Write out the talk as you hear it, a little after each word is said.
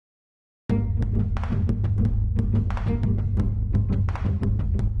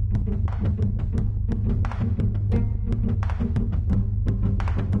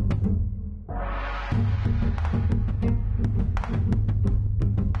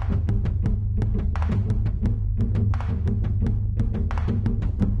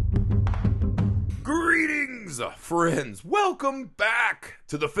Greetings, friends. Welcome back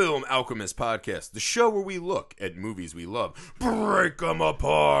to the Film Alchemist Podcast, the show where we look at movies we love, break them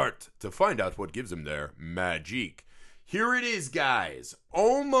apart to find out what gives them their magic. Here it is, guys.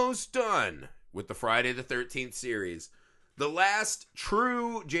 Almost done with the Friday the 13th series. The last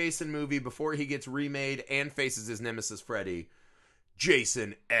true Jason movie before he gets remade and faces his nemesis Freddy,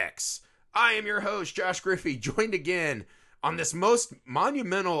 Jason X. I am your host, Josh Griffey, joined again on this most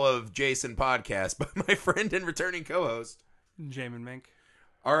monumental of Jason podcasts by my friend and returning co-host, Jamin Mink.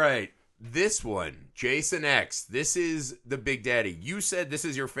 All right, this one, Jason X. This is the Big Daddy. You said this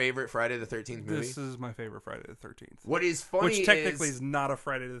is your favorite Friday the 13th movie? This is my favorite Friday the 13th. What is funny Which technically is not a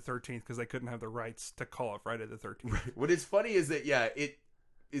Friday the 13th because they couldn't have the rights to call it Friday the 13th. Right. What is funny is that, yeah, it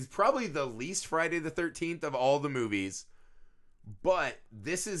is probably the least Friday the 13th of all the movies, but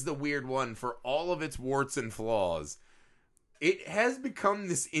this is the weird one for all of its warts and flaws. It has become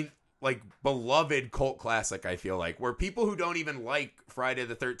this beloved cult classic, I feel like, where people who don't even like Friday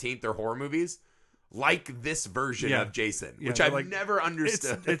the 13th or horror movies like this version of Jason, which I've never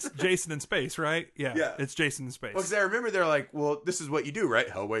understood. It's Jason in space, right? Yeah. It's Jason in space. Well, because I remember they're like, well, this is what you do, right?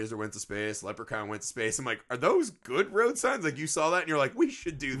 Hellraiser went to space, Leprechaun went to space. I'm like, are those good road signs? Like, you saw that and you're like, we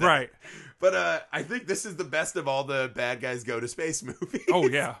should do that. Right. But I think this is the best of all the bad guys go to space movies. Oh,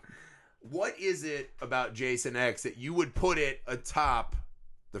 yeah. What is it about Jason X that you would put it atop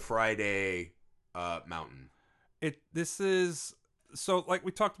the Friday mountain? This is, so like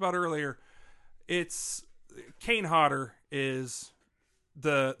we talked about earlier, it's Kane Hodder is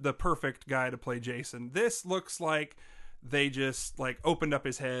the perfect guy to play Jason. This looks like they just opened up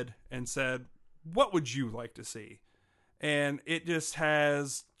his head and said, what would you like to see? And it just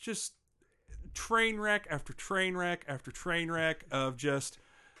has just train wreck after train wreck after train wreck of just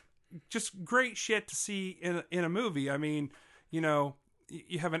great shit to see in a movie. I mean, you know,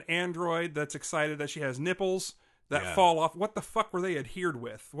 you have an android that's excited that she has nipples that fall off. What the fuck were they adhered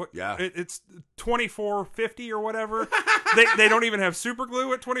with? It's 2450 or whatever. they don't even have super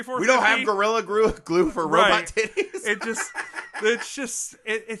glue at 2450. We don't have Gorilla glue for robot titties.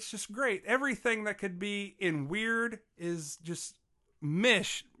 It's just great. Everything that could be in weird is just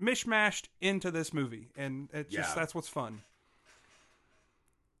mishmashed into this movie, and that's what's fun.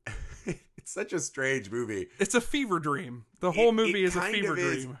 It's such a strange movie. It's a fever dream. The whole movie is a fever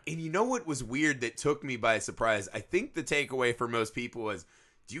dream. And you know what was weird that took me by surprise? I think the takeaway for most people was,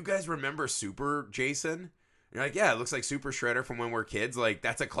 do you guys remember Super Jason? And you're like, yeah, it looks like Super Shredder from when we're kids. Like,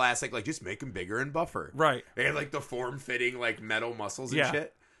 that's a classic. Like, just make him bigger and buffer. Right. They had, the form-fitting, metal muscles and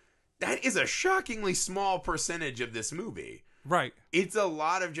shit. That is a shockingly small percentage of this movie. Right. It's a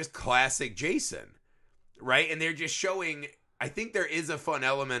lot of just classic Jason. Right? And they're just showing... I think there is a fun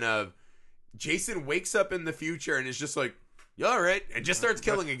element of Jason wakes up in the future and is just like, yeah, all right, and just starts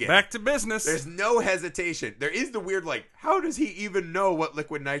killing again. Back to business. There's no hesitation. There is the weird, how does he even know what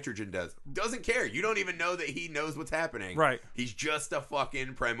liquid nitrogen does? Doesn't care. You don't even know that he knows what's happening. Right. He's just a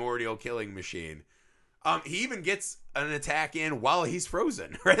fucking primordial killing machine. He even gets an attack in while he's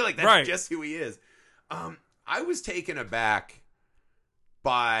frozen, right? That's just who he is. I was taken aback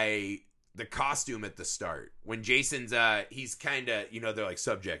by the costume at the start when Jason's he's kind of, they're like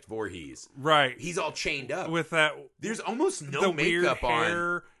Subject Voorhees, right? He's all chained up with that. There's almost no makeup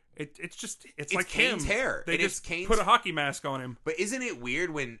hair. on. It's like Kane's hair. They just put a hockey mask on him. But isn't it weird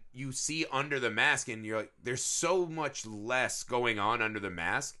when you see under the mask and you're like, there's so much less going on under the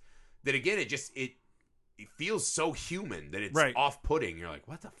mask that again it feels so human that it's off-putting. You're like,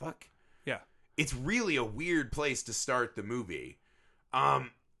 what the fuck? Yeah, it's really a weird place to start the movie.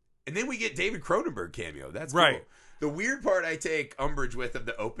 And then we get David Cronenberg cameo. That's cool. Right. The weird part I take umbrage with of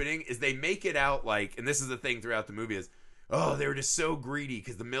the opening is they make it out like, and this is the thing throughout the movie is, oh, they were just so greedy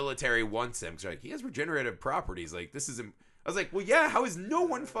because the military wants him. Because he has regenerative properties. This is. I was like, well, yeah. How has no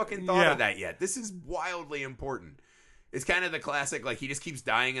one fucking thought of that yet? This is wildly important. It's kind of the classic. He just keeps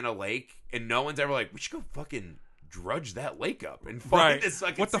dying in a lake, and no one's ever like, we should go fucking drudge that lake up and find this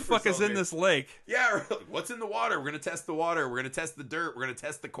fucking what the fuck is in this lake? Yeah, what's in the water? We're gonna test the water. We're gonna test the dirt. We're gonna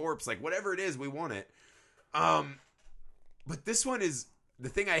test the corpse. Whatever it is, we want it. But this one is the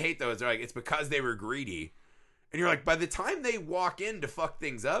thing I hate though is they're it's because they were greedy, and you're by the time they walk in to fuck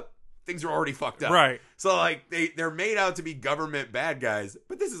things up, things are already fucked up. Right. So they're made out to be government bad guys,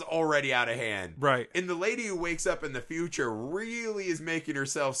 but this is already out of hand. Right. And the lady who wakes up in the future really is making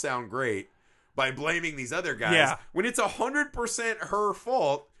herself sound great by blaming these other guys when it's 100% her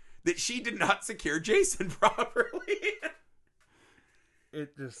fault that she did not secure Jason properly.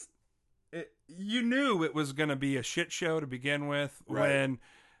 You knew it was going to be a shit show to begin with when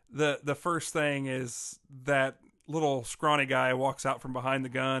the first thing is that little scrawny guy walks out from behind the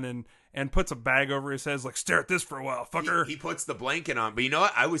gun and puts a bag over his head, like, stare at this for a while, fucker. He puts the blanket on, but you know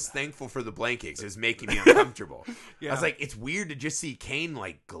what? I was thankful for the blanket because it was making me uncomfortable. Yeah. I was like, it's weird to just see Kane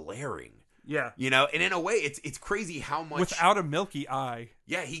like glaring. Yeah. You know, and in a way, it's crazy how much Without a milky eye.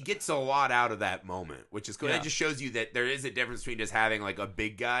 Yeah, he gets a lot out of that moment, which is cool. Yeah. That just shows you that there is a difference between just having like a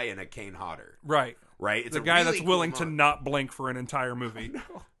big guy and a Kane Hodder. Right. Right? It's The a guy really that's willing cool to moment. not blink for an entire movie.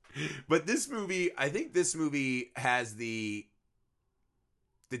 But this movie, I think this movie has the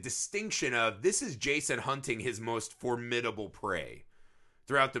distinction of this is Jason hunting his most formidable prey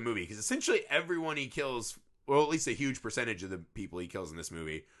throughout the movie. Because essentially everyone he kills, well, at least a huge percentage of the people he kills in this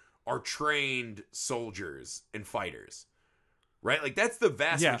movie, are trained soldiers and fighters. Right? Like that's the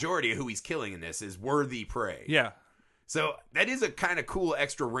vast majority of who he's killing in this is worthy prey. Yeah. So that is a kind of cool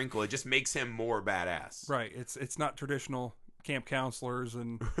extra wrinkle. It just makes him more badass. Right. It's not traditional camp counselors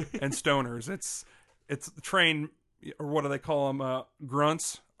and stoners. It's trained, or what do they call them?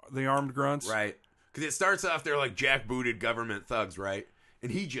 Grunts, the armed grunts. Right. Because it starts off, they're like jackbooted government thugs, right?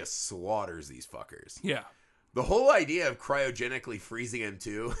 And he just slaughters these fuckers. Yeah. The whole idea of cryogenically freezing him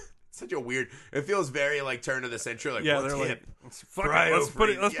too, such a weird. It feels very like turn of the century. Like, Yeah, what's they're hip? like, let's put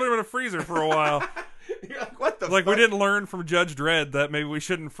him in a freezer for a while. You're like, what the Like fuck? we didn't learn from Judge Dredd that maybe we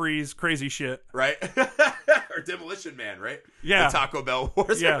shouldn't freeze crazy shit. Right? Or Demolition Man, right? Yeah. The Taco Bell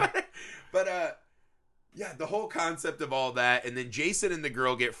Wars. Yeah. But yeah, the whole concept of all that, and then Jason and the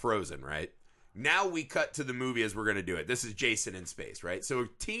girl get frozen, right? Now we cut to the movie as we're going to do it. This is Jason in space, right? So a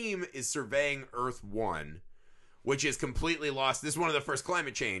team is surveying Earth 1, which is completely lost. This is one of the first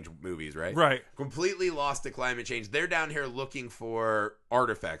climate change movies, right? Right. Completely lost to climate change. They're down here looking for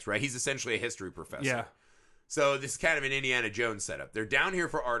artifacts, right? He's essentially a history professor. Yeah. So this is kind of an Indiana Jones setup. They're down here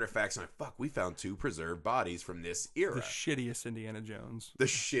for artifacts, and like, fuck, we found 2 preserved bodies from this era. The shittiest Indiana Jones. The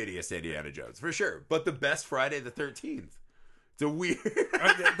shittiest Indiana Jones, for sure. But the best Friday the 13th. It's a weird...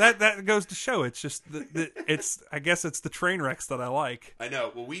 that goes to show it's just it's I guess it's the train wrecks that I like. I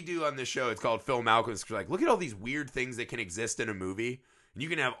know. What we do on this show, it's called Film Alchemist. We're like, look at all these weird things that can exist in a movie. And you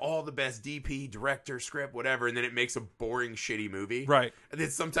can have all the best DP, director, script, whatever, and then it makes a boring, shitty movie. Right. And then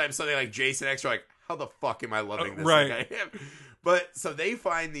sometimes something like Jason X, you're like, how the fuck am I loving this? Right. Like I am? But so they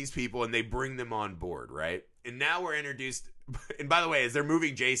find these people and they bring them on board, right? And now we're introduced. And by the way, as they're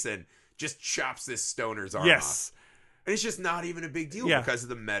moving Jason, just chops this stoner's arm off. And it's just not even a big deal because of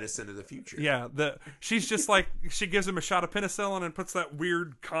the medicine of the future. Yeah, she's just like, she gives him a shot of penicillin and puts that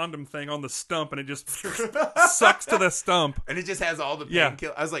weird condom thing on the stump, and it just sucks to the stump. And it just has all the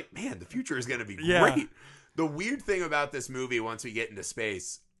painkillers. I was like, man, the future is going to be great. The weird thing about this movie, once we get into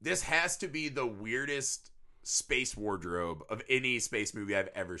space, this has to be the weirdest space wardrobe of any space movie I've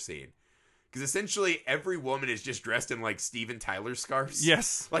ever seen. Because essentially every woman is just dressed in like Steven Tyler scarves.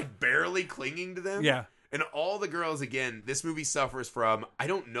 Yes. Like barely clinging to them. Yeah. And all the girls, again, this movie suffers from, I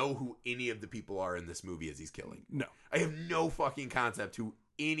don't know who any of the people are in this movie as he's killing. No. I have no fucking concept who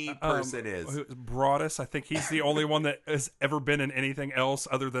any person is. Broadus, I think he's the only one that has ever been in anything else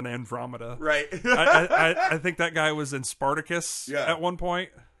other than Andromeda. Right. I think that guy was in Spartacus at one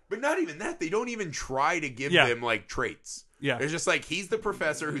point. But not even that. They don't even try to give them, like, traits. Yeah. It's just like, he's the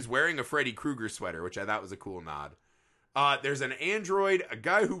professor who's wearing a Freddy Krueger sweater, which I thought was a cool nod. There's an android, a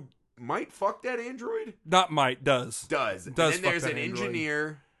guy who might fuck that android? Not might, does. And then there's an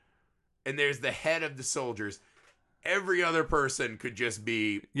engineer, and there's the head of the soldiers. Every other person could just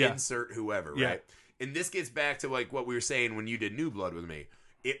be insert whoever, right? And this gets back to like what we were saying when you did New Blood with me.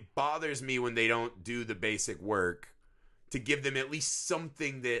 It bothers me when they don't do the basic work to give them at least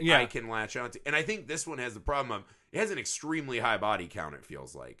something that I can latch onto. And I think this one has the problem of it has an extremely high body count, it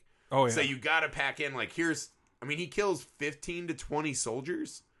feels like. Oh, yeah. So you got to pack in like he kills 15 to 20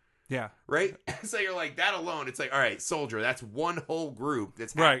 soldiers. Yeah. Right? So you're like, that alone, it's like, all right, soldier, that's one whole group.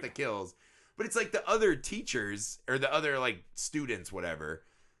 That's half the kills. But it's like the other teachers or the other like students, whatever.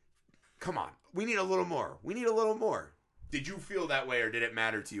 Come on. We need a little more. Did you feel that way or did it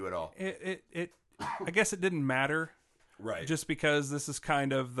matter to you at all? It I guess it didn't matter. Right. Just because this is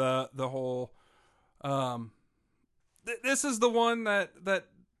kind of the whole this is the one that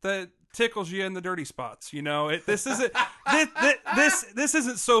tickles you in the dirty spots, you know. This isn't this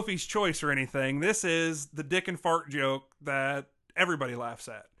isn't Sophie's Choice or anything. This is the dick and fart joke that everybody laughs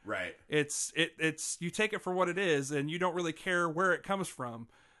at. Right. It's you take it for what it is, and you don't really care where it comes from.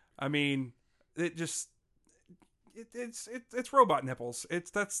 I mean, it's robot nipples.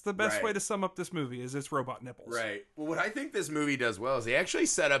 That's the best way to sum up this movie. Is it's robot nipples. Right. Well, what I think this movie does well is they actually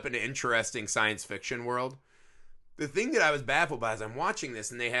set up an interesting science fiction world. The thing that I was baffled by is I'm watching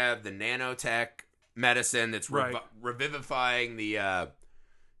this and they have the nanotech medicine that's revivifying the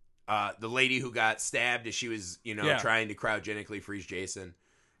lady who got stabbed as she was, trying to cryogenically freeze Jason.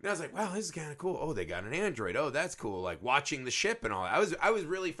 And I was like, wow, this is kind of cool. Oh, they got an android. Oh, that's cool. Like watching the ship and all that. I was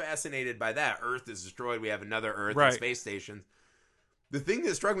really fascinated by that. Earth is destroyed. We have another Earth and space stations. The thing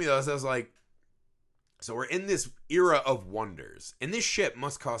that struck me though is I was like, so we're in this era of wonders, and this ship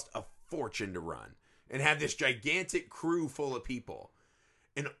must cost a fortune to run and have this gigantic crew full of people.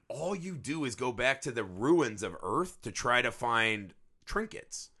 And all you do is go back to the ruins of Earth to try to find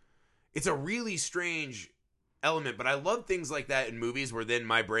trinkets. It's a really strange element, but I love things like that in movies where then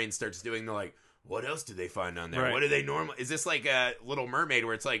my brain starts doing the like, what else do they find on there? Right. What do they normally? Is this like a Little Mermaid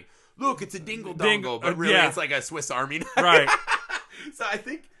where it's like, look, it's a dingle dongle, but really it's like a Swiss Army knife? Right. So I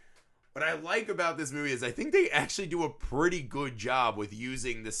think what I like about this movie is I think they actually do a pretty good job with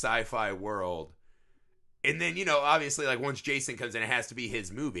using the sci-fi world. And then, you know, obviously, like, once Jason comes in, it has to be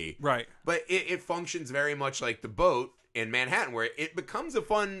his movie. Right. But it functions very much like The Boat in Manhattan, where it becomes a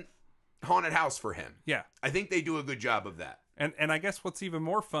fun haunted house for him. Yeah. I think they do a good job of that. And I guess what's even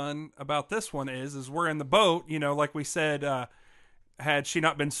more fun about this one is we're in the boat, you know, like we said, had she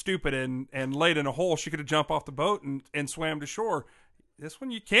not been stupid and laid in a hole, she could have jumped off the boat and swam to shore. This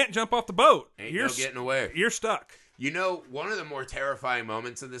one, you can't jump off the boat. You're no getting away. You're stuck. You know, one of the more terrifying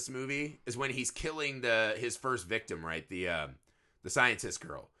moments of this movie is when he's killing his first victim, right? The scientist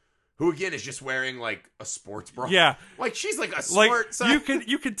girl, who again is just wearing like a sports bra. Yeah, like she's like a smart.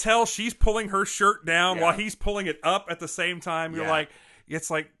 You can tell she's pulling her shirt down while he's pulling it up at the same time. You're like, it's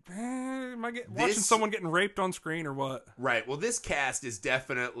like, am I watching someone getting raped on screen or what? Right. Well, this cast is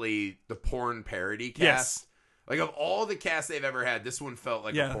definitely the porn parody cast. Yes. Like of all the casts they've ever had, this one felt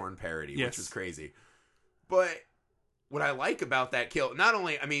like a porn parody, which was crazy. But what I like about that kill, not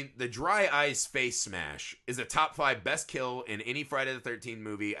only, I mean, the dry eyes face smash is a top 5 best kill in any Friday the 13th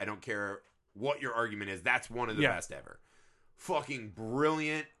movie. I don't care what your argument is. That's one of the best ever. Fucking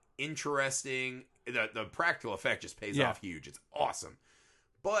brilliant, interesting. The practical effect just pays off huge. It's awesome.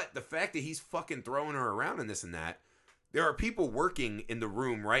 But the fact that he's fucking throwing her around and this and that, there are people working in the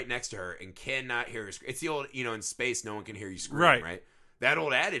room right next to her and cannot hear her scream. It's the old, you know, in space, no one can hear you scream, right? That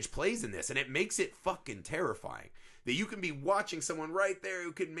old adage plays in this, and it makes it fucking terrifying. That you can be watching someone right there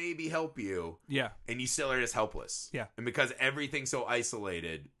who could maybe help you. Yeah. And you still are just helpless. Yeah. And because everything's so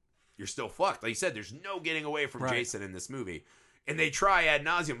isolated, you're still fucked. Like you said, there's no getting away from Jason in this movie. And they try ad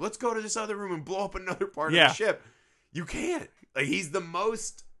nauseum, let's go to this other room and blow up another part of the ship. You can't. Like, he's the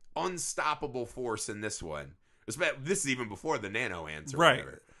most unstoppable force in this one. This is even before the nano ants or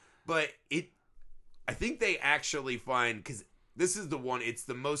whatever. But I think they actually find, because this is the one, it's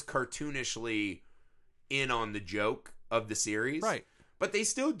the most cartoonishly in on the joke of the series. Right. But they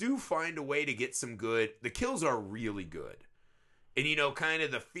still do find a way to get some good. The kills are really good. And, you know, kind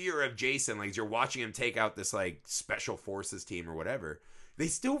of the fear of Jason, like, as you're watching him take out this, like, special forces team or whatever, they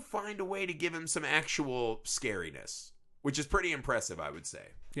still find a way to give him some actual scariness, which is pretty impressive, I would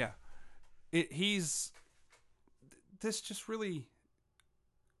say. Yeah. This just really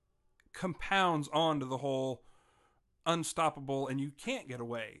compounds onto the whole unstoppable and you can't get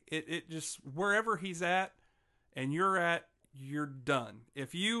away. It just, wherever he's at and you're at, you're done.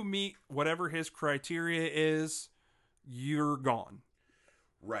 If you meet whatever his criteria is, you're gone.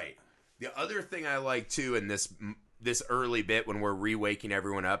 Right. The other thing I like too in this early bit when we're re-waking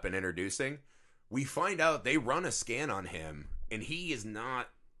everyone up and introducing, we find out they run a scan on him and he is not,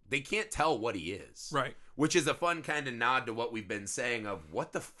 they can't tell what he is. Right. Which is a fun kind of nod to what we've been saying of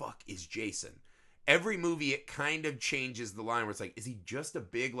what the fuck is Jason? Every movie, it kind of changes the line where it's like, is he just a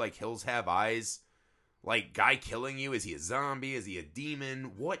big, like, Hills Have Eyes, like, guy killing you? Is he a zombie? Is he a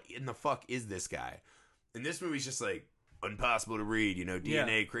demon? What in the fuck is this guy? And this movie's just like, impossible to read, you know,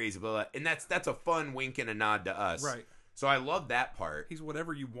 DNA, crazy, blah, blah. And that's a fun wink and a nod to us. Right. So I love that part. He's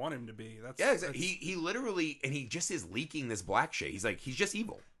whatever you want him to be. Exactly. He literally, and he just is leaking this black shit. He's like, he's just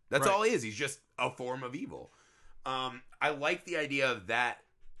evil. That's all he is. He's just a form of evil. I like the idea of that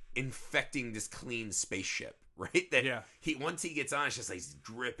infecting this clean spaceship, right? That once he gets on, it's just like he's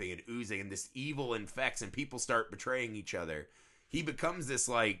dripping and oozing, and this evil infects, and people start betraying each other. He becomes this,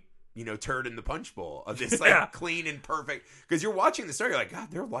 like, you know, turd in the punch bowl of this like clean and perfect. Because you're watching the story, you're like,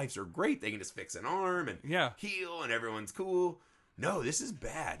 God, their lives are great. They can just fix an arm and heal, and everyone's cool. No, this is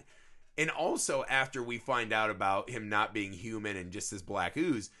bad. And also, after we find out about him not being human and just this black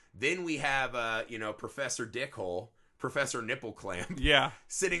ooze, then we have, you know, Professor Dickhole, Professor Nipple Clamp,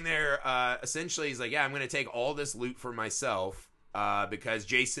 sitting there. Essentially, he's like, I'm going to take all this loot for myself because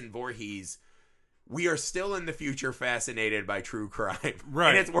Jason Voorhees, we are still in the future fascinated by true crime. Right.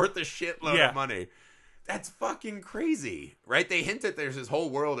 And it's worth a shitload of money. That's fucking crazy, right? They hint that there's this whole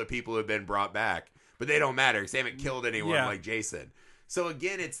world of people who have been brought back, but they don't matter because they haven't killed anyone like Jason. So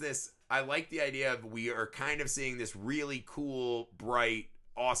again, it's this, I like the idea of we are kind of seeing this really cool, bright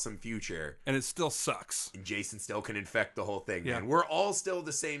awesome future. And it still sucks. And Jason still can infect the whole thing, Yeah. man. We're all still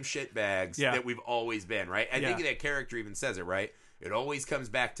the same shitbags Yeah. that we've always been, right? I think that character even says it, right? It always comes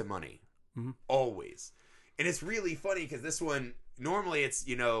back to money. Mm-hmm. Always. And it's really funny because this one, normally it's,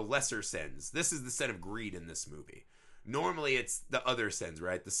 lesser sins. This is the sin of greed in this movie. Normally it's the other sins,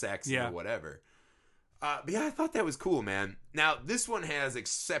 right? The sex and the whatever. But yeah, I thought that was cool, man. Now, this one has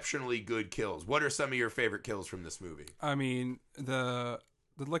exceptionally good kills. What are some of your favorite kills from this movie? I mean, the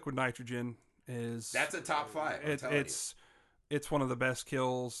liquid nitrogen is... That's a top 5, It's one of the best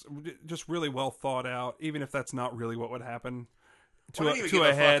kills. Just really well thought out, even if that's not really what would happen. I don't even give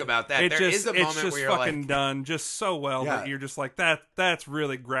a fuck about that. There is a moment where you're fucking like... done just so well that you're just like, that's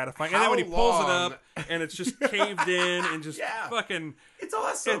really gratifying. And then when he pulls it up and it's just caved in and just fucking... It's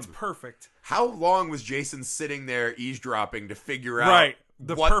awesome. It's perfect. How long was Jason sitting there eavesdropping to figure out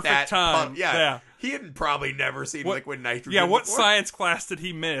the what perfect that time? He had probably never seen liquid nitrogen what before. science class did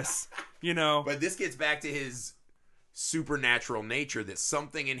he miss? But this gets back to his supernatural nature, that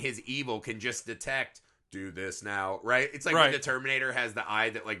something in his evil can just detect... Do this now, right? It's like when the Terminator has the eye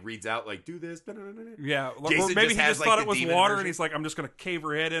that like reads out, like do this. Yeah, Jason or maybe he just thought it was water, and he's he's like, I'm just gonna cave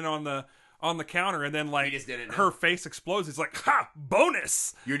her head in on the counter, and then like just didn't know. her face explodes. He's like, ha,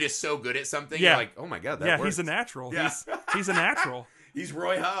 bonus! You're just so good at something. You're like, oh my god, that works. He's a natural. Yeah. He's a natural. He's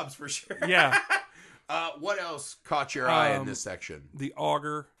Roy Hobbs for sure. Yeah. What else caught your eye in this section? The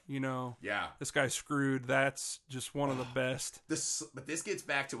auger. This guy's screwed. That's just one of the best. But this gets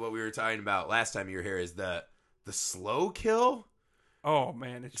back to what we were talking about last time you were here. Is the slow kill? Oh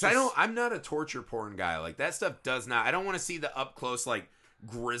man, it's I'm not a torture porn guy. Like that stuff does not. I don't want to see the up close like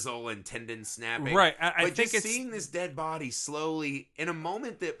grizzle and tendon snapping. Right. I think it's seeing this dead body slowly in a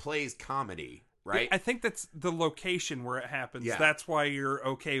moment that plays comedy. Right. I think that's the location where it happens. Yeah. That's why you're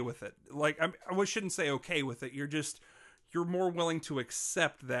okay with it. Like I shouldn't say okay with it. You're more willing to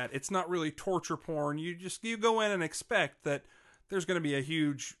accept that it's not really torture porn. You go in and expect that there's going to be a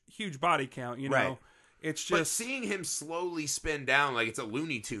huge body count. Right. It's just but seeing him slowly spin down like it's a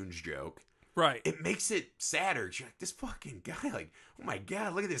Looney Tunes joke. Right. It makes it sadder. You're like, this fucking guy, like, oh my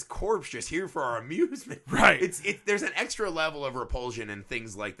god, look at this corpse just here for our amusement. Right. There's an extra level of repulsion and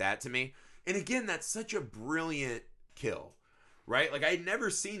things like that to me. And again, that's such a brilliant kill. Right? Like, I'd never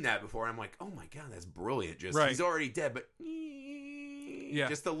seen that before. I'm like, oh my god, that's brilliant. Just he's already dead, but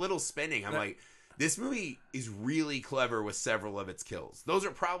just a little spinning. I'm like, this movie is really clever with several of its kills. Those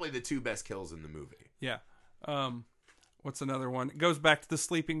are probably the 2 best kills in the movie. Yeah. What's another one? It goes back to the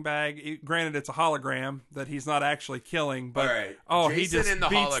sleeping bag. Granted, it's a hologram that he's not actually killing, but Jason he just in the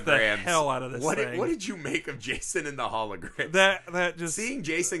beats the holograms. hell out of this thing. What did you make of Jason in the hologram? That just seeing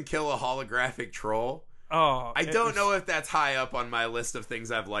Jason kill a holographic troll. Oh, I don't know if that's high up on my list of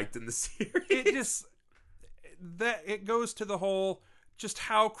things I've liked in the series. It goes to the whole just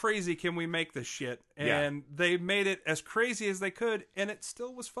how crazy can we make this shit, and they made it as crazy as they could, and it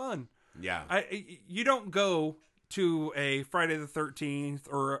still was fun. Yeah, you don't go to a Friday the 13th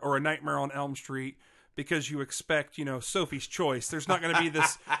or a Nightmare on Elm Street because you expect Sophie's Choice. There's not going to be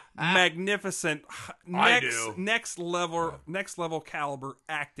this magnificent next level caliber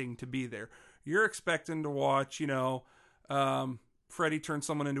acting to be there. You're expecting to watch, Freddy turn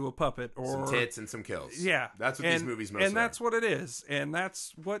someone into a puppet or some tits and some kills. Yeah, that's what these movies mostly. And that's what it is, and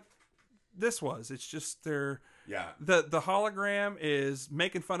that's what this was. It's just the hologram is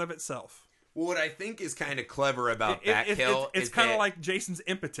making fun of itself. Well, what I think is kind of clever about that kill it's kind of like Jason's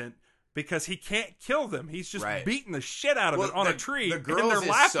impotent because he can't kill them. He's just beating the shit out of it on a tree. The girls and they're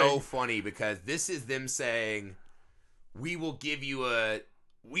laughing. So funny because this is them saying, "We will give you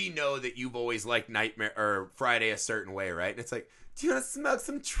we know that you've always liked Nightmare or Friday a certain way, right?" And it's like, do you want to smoke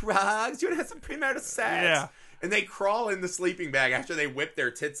some drugs? Do you want to have some premarital sex? Yeah. And they crawl in the sleeping bag after they whip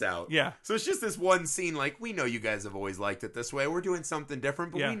their tits out. Yeah. So it's just this one scene like, we know you guys have always liked it this way. We're doing something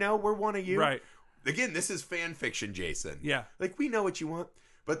different, but we know we're one of you. Right. Again, this is fan fiction, Jason. Yeah. Like, we know what you want.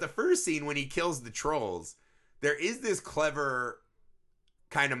 But the first scene when he kills the trolls, there is this clever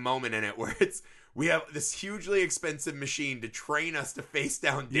kind of moment in it where we have this hugely expensive machine to train us to face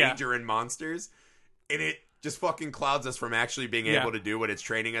down danger and monsters, and it just fucking clouds us from actually being able to do what it's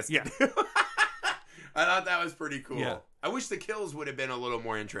training us to do. I thought that was pretty cool. Yeah. I wish the kills would have been a little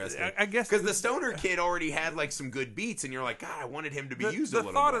more interesting. I guess because the stoner kid already had like some good beats, and you're like, God, I wanted him to be used a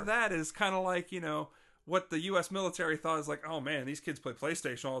little more. The thought of that is kind of like, what the U.S. military thought is like, oh man, these kids play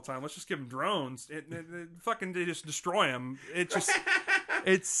PlayStation all the time. Let's just give them drones. They just destroy them. It just,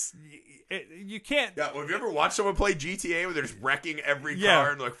 you can't. Yeah, well, have you ever watched someone play GTA where they're just wrecking every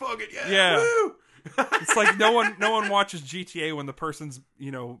car and like, fuck it, woo? It's like no one watches GTA when the person's,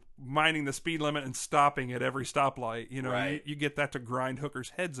 minding the speed limit and stopping at every stoplight. Right. You get that to grind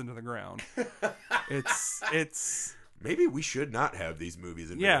hookers' heads into the ground. It's Maybe we should not have these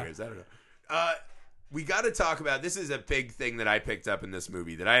movies in Yeah. video games. I don't know. We got to talk about, this is a big thing that I picked up in this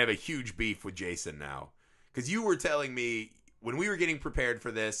movie, that I have a huge beef with Jason now. Because you were telling me, when we were getting prepared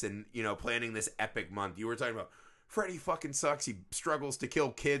for this and, planning this epic month, you were talking about, Freddy fucking sucks. He struggles to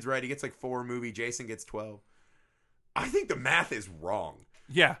kill kids, right? He gets like 4 a movie. Jason gets 12. I think the math is wrong.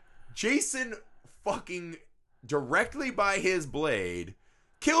 Yeah. Jason fucking, directly by his blade,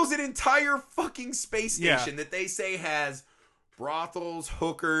 kills an entire fucking space station that they say has brothels,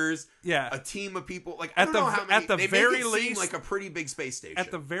 hookers, a team of people. Like, I don't know how many. They make it seem like a pretty big space station.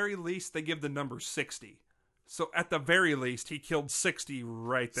 At the very least, they give the number 60. So at the very least, he killed 60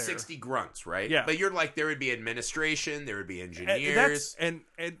 right there. 60 grunts, right? Yeah. But you're like, there would be administration, there would be engineers. And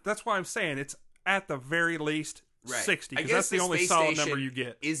that's why I'm saying it's at the very least 60. I Because guess that's the only space solid station number you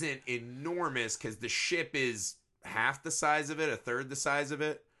get. Isn't enormous because the ship is half the size of it, a third the size of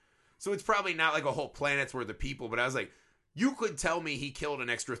it. So it's probably not like a whole planet's worth of people. But I was like, you could tell me he killed an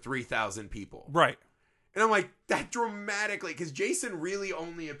extra 3,000 people. Right. And I'm like, that dramatically, because Jason really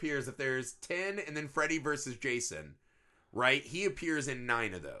only appears if there's 10 and then Freddy versus Jason, right? He appears in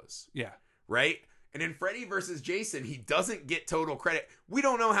 9 of those. Yeah. Right? And in Freddy versus Jason, he doesn't get total credit. We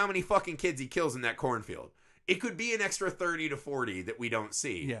don't know how many fucking kids he kills in that cornfield. It could be an extra 30 to 40 that we don't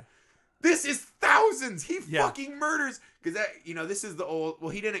see. Yeah. This is thousands. He fucking murders. Because that, this is the old, well,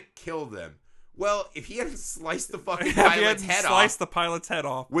 he didn't kill them. Well, if he hadn't sliced the fucking pilot's head off. Sliced the pilot's head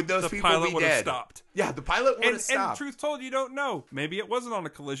off. Would those people pilot be would have dead? stopped. Yeah, the pilot would have stopped. And truth told, you don't know. Maybe it wasn't on a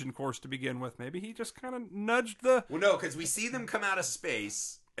collision course to begin with. Maybe he just kind of nudged the... Well, no, because we see them come out of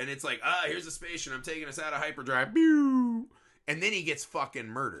space, and it's like, here's a spaceship. I'm taking us out of hyperdrive. Pew! And then he gets fucking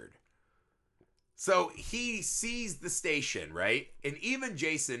murdered. So he sees the station, right? And even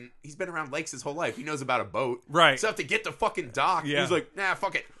Jason, he's been around lakes his whole life. He knows about a boat. Right. So to get to fucking dock, he's like, nah,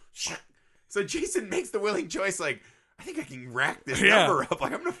 fuck it. So Jason makes the willing choice, like, I think I can rack this number up.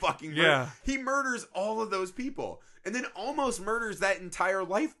 Like, I'm going to fucking murder. Yeah. He murders all of those people. And then almost murders that entire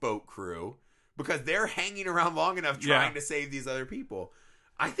lifeboat crew because they're hanging around long enough trying to save these other people.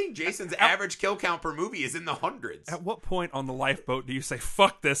 I think Jason's average kill count per movie is in the hundreds. At what point on the lifeboat do you say,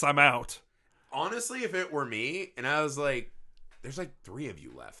 fuck this, I'm out? Honestly, if it were me, and I was like, there's like 3 of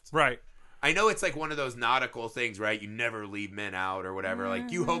you left. Right. I know it's like one of those nautical things, right? You never leave men out or whatever.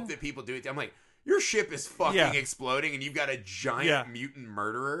 Like, you hope that people do it. I'm like, your ship is fucking exploding and you've got a giant mutant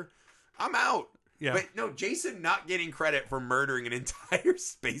murderer. I'm out. Yeah. But no, Jason not getting credit for murdering an entire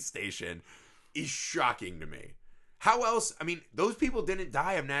space station is shocking to me. How else? I mean, those people didn't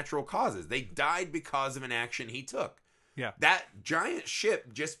die of natural causes. They died because of an action he took. Yeah. That giant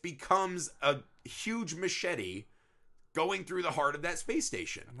ship just becomes a huge machete going through the heart of that space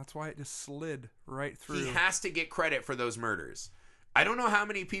station. And that's why it just slid right through. He has to get credit for those murders. I don't know how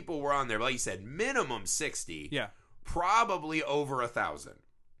many people were on there, but like you said, minimum 60. Yeah. Probably over 1,000.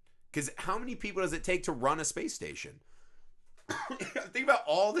 Because how many people does it take to run a space station? Think about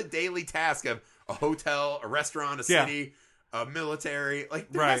all the daily tasks of a hotel, a restaurant, a city, a military.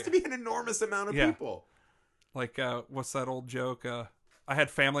 Like, there has to be an enormous amount of people. Like, what's that old joke? I had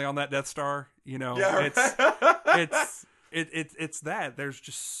family on that Death Star. It's that. There's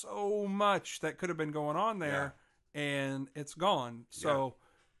just so much that could have been going on there, and it's gone. So,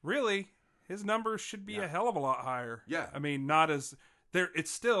 really, his numbers should be a hell of a lot higher. Yeah. I mean, not as there.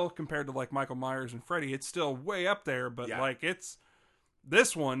 It's still compared to like Michael Myers and Freddy. It's still way up there, but like it's.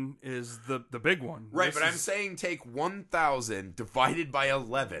 This one is the big one. Right, I'm saying take 1,000 divided by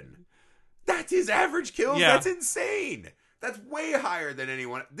 11. That's his average kills. Yeah. That's insane. That's way higher than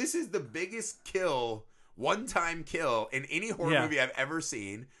anyone. This is the biggest kill, one-time kill in any horror movie I've ever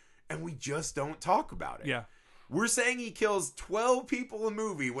seen, and we just don't talk about it. Yeah. We're saying he kills 12 people a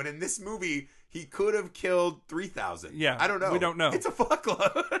movie, when in this movie, he could have killed 3,000. Yeah. I don't know. We don't know. It's a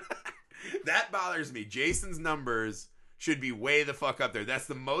fuckload. That bothers me. Jason's numbers should be way the fuck up there. That's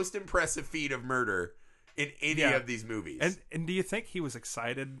the most impressive feat of murder in any of these movies. And do you think he was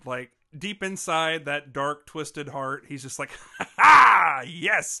excited? Like, deep inside that dark, twisted heart, he's just like, ha!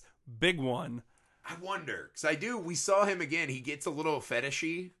 Yes! Big one. I wonder. Because we saw him again. He gets a little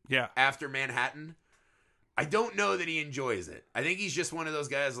fetishy after Manhattan. I don't know that he enjoys it. I think he's just one of those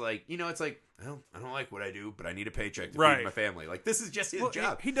guys like, it's like, well, I don't like what I do, but I need a paycheck to feed my family. Like, this is just his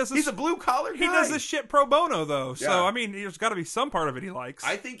job. He's a blue-collar guy. He does this shit pro bono, though. So, I mean, there's got to be some part of it he likes.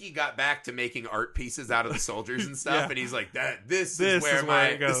 I think he got back to making art pieces out of the soldiers and stuff, and he's like, this is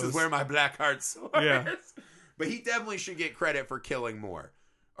where my black heart soars. Yeah. But he definitely should get credit for killing more.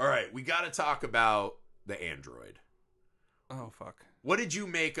 All right, we got to talk about the android. Oh, fuck. What did you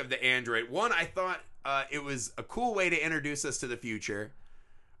make of the android? One, I thought it was a cool way to introduce us to the future.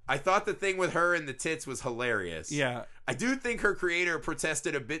 I thought the thing with her and the tits was hilarious. Yeah. I do think her creator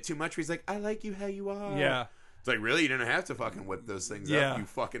protested a bit too much. He's like, I like you how you are. Yeah. It's like, really? You didn't have to fucking whip those things Yeah. up, you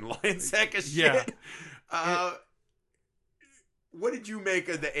fucking lion sack of Yeah. shit. What did you make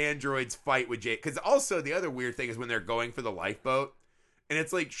of the android's fight with Jake? Because also the other weird thing is when they're going for the lifeboat, and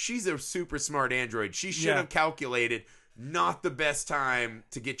it's like, she's a super smart android. She should have calculated not the best time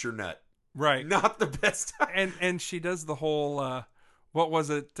to get your nut. Right. Not the best time. And she does the whole, what was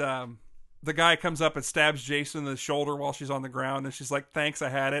it? The guy comes up and stabs Jason in the shoulder while she's on the ground, and she's like, thanks, I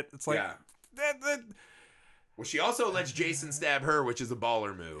had it. It's like, Well, she also lets Jason stab her, which is a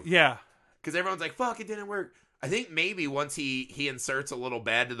baller move. yeah. Because everyone's like, fuck, it didn't work. I think maybe once he inserts a little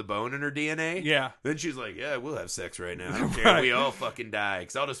bad to the bone in her DNA, Yeah. then she's like, yeah, we'll have sex right now. I don't care. Right. We all fucking die.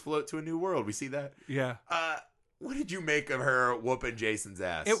 Because I'll just float to a new world. We see that. Yeah. What did you make of her whooping Jason's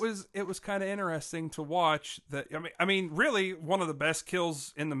ass? It was kind of interesting to watch that. I mean, really, one of the best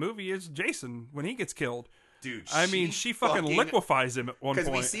kills in the movie is Jason when he gets killed. Dude, she fucking liquefies him at one point.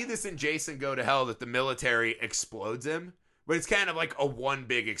 Because we see this in Jason Go to Hell that the military explodes him, but it's kind of like a one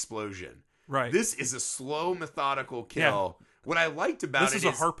big explosion. Right. This is a slow, methodical kill. Yeah. What I liked about this is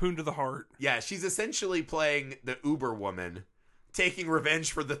a harpoon to the heart. Yeah, she's essentially playing the Uber woman, taking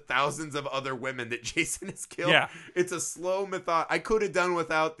revenge for the thousands of other women that Jason has killed. Yeah. It's a slow method. I could have done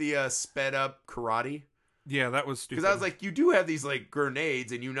without the sped up karate. Yeah, that was stupid. Because I was like, you do have these like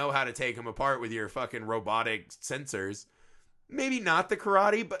grenades and you know how to take them apart with your fucking robotic sensors. Maybe not the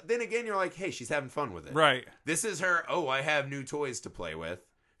karate, but then again, you're like, hey, she's having fun with it. Right. This is her, I have new toys to play with.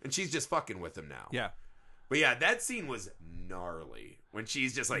 And she's just fucking with him now. Yeah. But yeah, that scene was gnarly. When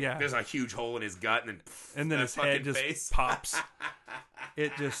she's just like, there's a huge hole in his gut and then his head just face pops.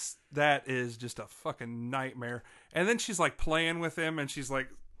 That is just a fucking nightmare. And then she's like playing with him and she's like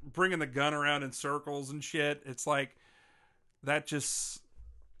bringing the gun around in circles and shit. It's like, that just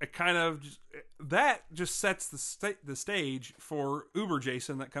sets the stage for Uber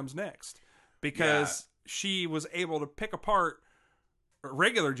Jason that comes next. Because she was able to pick apart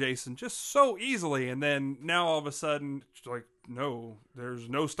regular Jason just so easily, and then now all of a sudden it's like, no, there's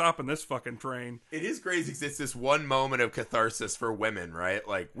no stopping this fucking train. It is crazy because it's this one moment of catharsis for women, right?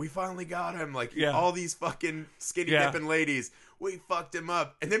 Like, we finally got him. Like, all these fucking skinny dipping ladies, we fucked him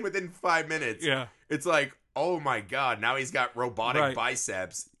up. And then within 5 minutes, it's like, oh my god, now he's got robotic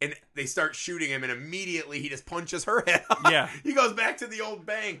biceps. And they start shooting him, and immediately he just punches her head off. Yeah. He goes back to the old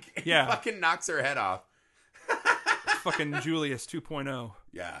bank and fucking knocks her head off. Fucking Julius 2.0.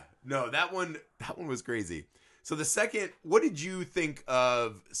 Yeah. No, that one was crazy. So the second, what did you think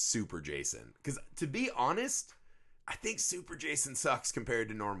of Super Jason? Because to be honest, I think Super Jason sucks compared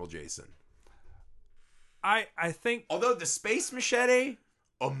to normal Jason. I think, although the space machete,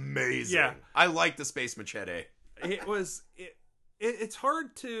 amazing. Yeah. I like the space machete. It's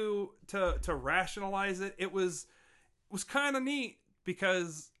hard to rationalize it. It was kind of neat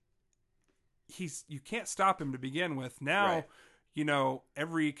because you can't stop him to begin with. Now,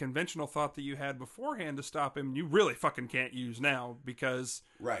 every conventional thought that you had beforehand to stop him, you really fucking can't use now because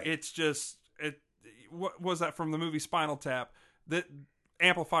it's just, what was that from the movie Spinal Tap? That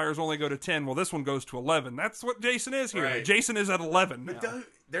amplifiers only go to 10. Well, this one goes to 11. That's what Jason is here. Right. Jason is at 11 now. But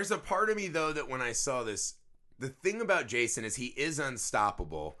there's a part of me, though, that when I saw this, the thing about Jason is he is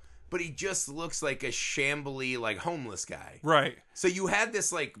unstoppable, but he just looks like a shambly, like, homeless guy. Right. So you had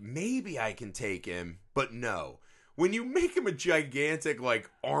this, like, maybe I can take him, but no. When you make him a gigantic, like,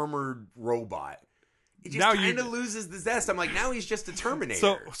 armored robot, it just kind of loses the zest. I'm like, now he's just a Terminator.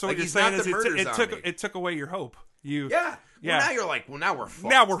 So like, what you're saying is it took away your hope. Well, now you're like, now we're fucked.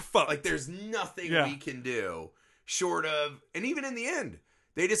 Now we're fucked. Like, there's nothing we can do short of, and even in the end,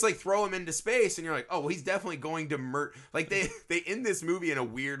 they just like throw him into space, and you're like, oh, well, he's definitely going to murder. Like they end this movie in a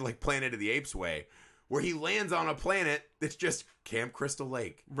weird like Planet of the Apes way, where he lands on a planet that's just Camp Crystal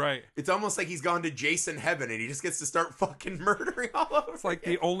Lake. Right. It's almost like he's gone to Jason Heaven, and he just gets to start fucking murdering all over. It's like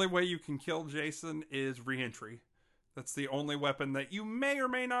the only way you can kill Jason is re-entry. That's the only weapon that you may or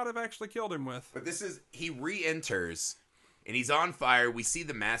may not have actually killed him with. But he re-enters, and he's on fire. We see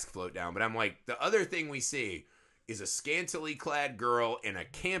the mask float down, but I'm like, the other thing we see is a scantily clad girl in a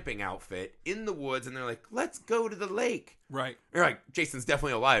camping outfit in the woods, and they're like, let's go to the lake. Right. They're like, Jason's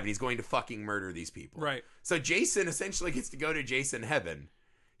definitely alive, and he's going to fucking murder these people. Right. So Jason essentially gets to go to Jason Heaven.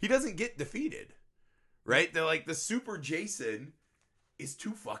 He doesn't get defeated. Right? They're like, the super Jason is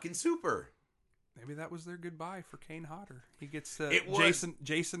too fucking super. Maybe that was their goodbye for Kane Hodder. He gets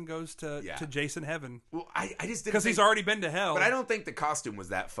Jason goes to Jason heaven. Well, I just didn't, because he's already been to hell. But I don't think the costume was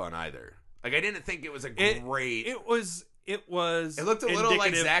that fun either. Like, I didn't think it was a great. It was. It looked a little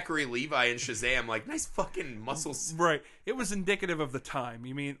like Zachary Levi in Shazam, like nice fucking muscles. Right. It was indicative of the time.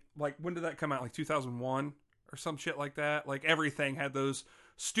 You mean, like, when did that come out? Like 2001 or some shit like that. Like, everything had those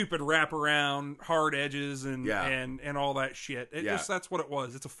stupid wraparound hard edges and all that shit. That's what it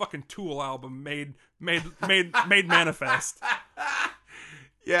was. It's a fucking Tool album made manifest.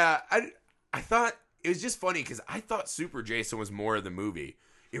 Yeah, I thought it was just funny because I thought Super Jason was more of the movie.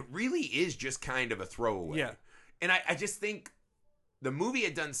 It really is just kind of a throwaway. Yeah. And I just think the movie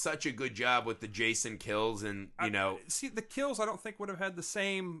had done such a good job with the Jason kills and, see, the kills I don't think would have had the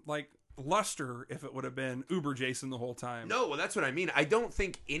same, like, luster if it would have been Uber Jason the whole time. No, well, that's what I mean. I don't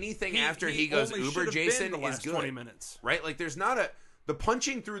think anything after he goes Uber Jason is good. 20 minutes. Right? Like, there's not the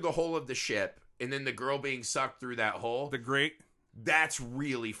punching through the hole of the ship and then the girl being sucked through that hole. The grate. That's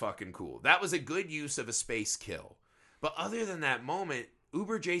really fucking cool. That was a good use of a space kill. But other than that moment,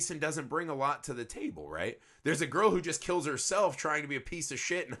 Uber Jason doesn't bring a lot to the table, right? There's a girl who just kills herself trying to be a piece of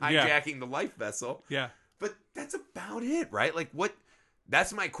shit and hijacking the life vessel. Yeah. But that's about it, right? Like, what...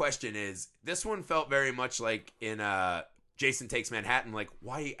 That's my question is, this one felt very much like in Jason Takes Manhattan, like,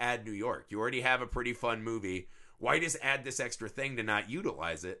 why add New York? You already have a pretty fun movie. Why just add this extra thing to not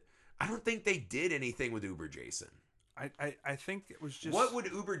utilize it? I don't think they did anything with Uber Jason. I think it was just... What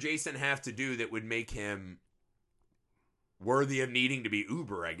would Uber Jason have to do that would make him worthy of needing to be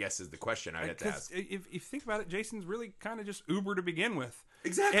Uber, I guess is the question I had to ask. If you think about it, Jason's really kind of just Uber to begin with.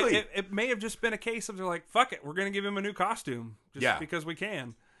 Exactly. It may have just been a case of they're like, fuck it, we're going to give him a new costume just because we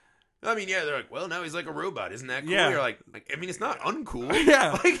can. I mean, they're like, well, now he's like a robot. Isn't that cool? Yeah. You're like, I mean, it's not uncool.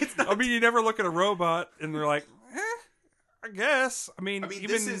 Yeah. Like, it's not... I mean, you never look at a robot and they're like, I guess. I mean even...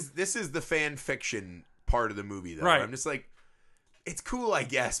 this is the fan fiction part of the movie, though. Right. I'm just like, it's cool, I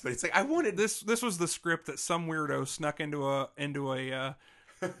guess, but it's like, I wanted... This was the script that some weirdo snuck into a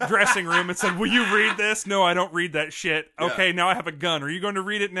dressing room and said, will you read this? No, I don't read that shit. Yeah. Okay, now I have a gun. Are you going to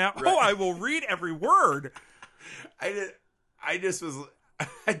read it now? Right. Oh, I will read every word. I just was...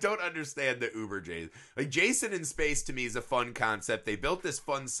 I don't understand the Uber Jason. Like, Jason in space to me is a fun concept. They built this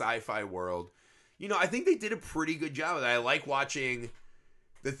fun sci-fi world. I think they did a pretty good job of that. I like watching...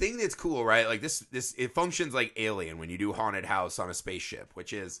 The thing that's cool, right? Like, this it functions like Alien when you do haunted house on a spaceship,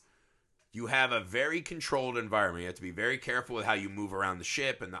 which is you have a very controlled environment. You have to be very careful with how you move around the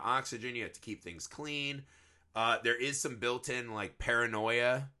ship and the oxygen. You have to keep things clean. There is some built-in, like,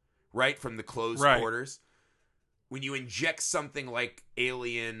 paranoia, right, from the closed quarters. When you inject something like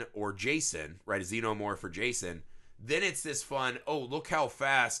Alien or Jason, right, a xenomorph or Jason, then it's this fun, oh, look how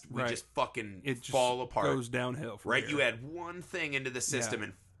fast we just fucking fall apart. It goes downhill from right? here. You add one thing into the system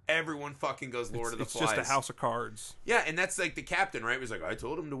and everyone fucking goes Lord of the Flies. It's just a house of cards. Yeah, and that's like the captain, right? He's like, I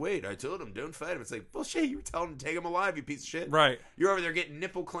told him to wait. I told him don't fight him. It's like, bullshit, you were telling him to take him alive, you piece of shit. Right. You're over there getting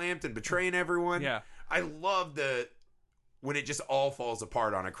nipple clamped and betraying everyone. Yeah. I love when it just all falls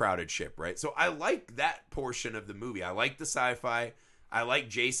apart on a crowded ship, right? So I like that portion of the movie. I like the sci-fi. I like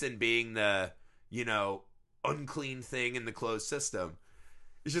Jason being the, unclean thing in the closed system.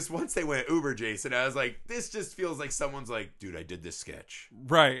 It's just once they went Uber Jason, I was like, this just feels like someone's like, dude, I did this sketch.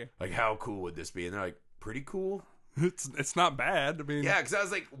 Right. Like, how cool would this be? And they're like, pretty cool. It's not bad. I mean, yeah, because I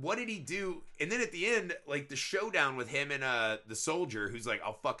was like, what did he do? And then at the end, like, the showdown with him and the soldier, who's like,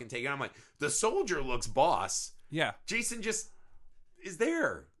 I'll fucking take it. I'm like, the soldier looks boss. Yeah. Jason just is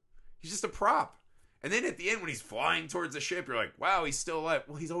there. He's just a prop. And then at the end, when he's flying towards the ship, you're like, wow, he's still alive.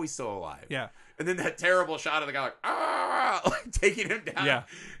 Well, he's always still alive. Yeah. And then that terrible shot of the guy like taking him down. Yeah.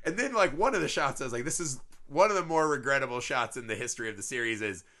 And then like one of the shots, I was like, this is one of the more regrettable shots in the history of the series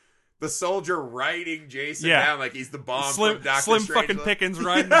is the soldier riding Jason down like he's the bomb from Dr. Slim Strange. fucking Pickens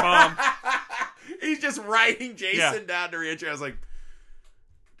riding the bomb. He's just riding Jason down to reentry. I was like,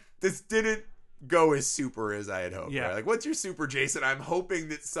 this didn't go as super as I had hoped. Yeah. Right? Like, what's your super, Jason? I'm hoping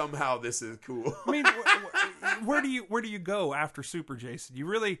that somehow this is cool. I mean, where do you go after Super Jason? You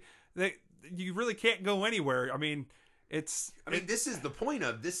really can't go anywhere. I mean, this is the point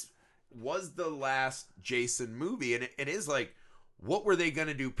of this was the last Jason movie, and it is like, what were they going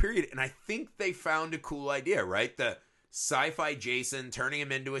to do, period? And I think they found a cool idea, right? The sci-fi Jason, turning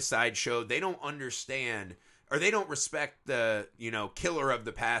him into a sideshow. They don't understand, or they don't respect the, killer of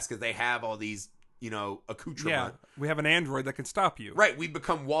the past because they have all these, accoutrements. Yeah, we have an android that can stop you. Right, we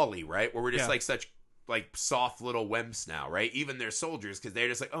become Wall-E, right? Where we're just like such like soft little wimps now, right? Even their soldiers, because they're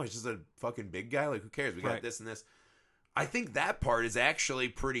just like, oh, it's just a fucking big guy. Like, who cares? We got this and this. I think that part is actually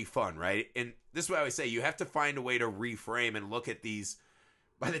pretty fun, right? And this is what I always say. You have to find a way to reframe and look at these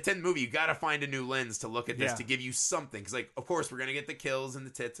by the 10th movie, you got to find a new lens to look at this Yeah. to give you something. Because, like, of course, we're going to get the kills and the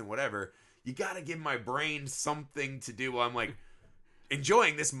tits and whatever. You got to give my brain something to do while I'm, like,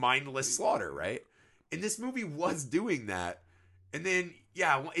 enjoying this mindless slaughter, right? And this movie was doing that. And then,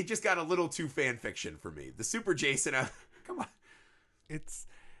 yeah, it just got a little too fan fiction for me. The Super Jason, come on.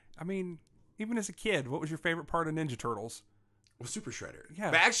 I mean, even as a kid, what was your favorite part of Ninja Turtles? Well, Super Shredder. Yeah.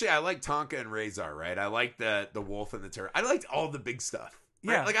 But actually, I like Tonka and Razor, right? I like the wolf and the turtle. I liked all the big stuff.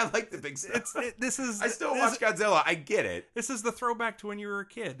 Right? Yeah. Like, I like the big stuff. I still watch Godzilla. I get it. This is the throwback to when you were a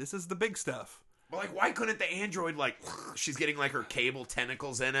kid. This is the big stuff. But, like, why couldn't the android, like, she's getting, like, her cable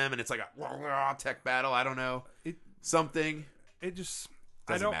tentacles in him, and it's like a tech battle? I don't know. Something. It just...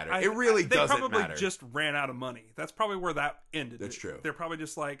 Doesn't matter. It really doesn't matter. They probably just ran out of money. That's probably where that ended. That's true. They're probably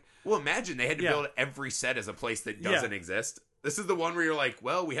just like... Well, imagine they had to Yeah. build every set as a place that doesn't exist. This is the one where you're like,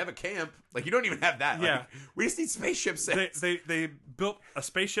 well, we have a camp. Like, you don't even have that. Like, Yeah. we just need spaceship sets. They built a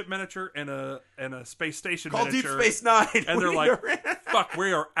spaceship miniature and a space station Called Deep miniature. Space Nine. And they're like, fuck,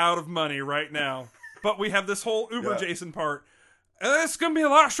 we are out of money right now. But we have this whole Uber Yeah. Jason part. And it's going to be a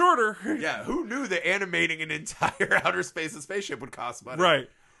lot shorter. Yeah, who knew that animating an entire outer space spaceship would cost money? Right.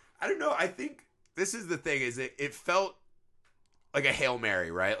 I don't know. I think this is the thing, is it felt like a Hail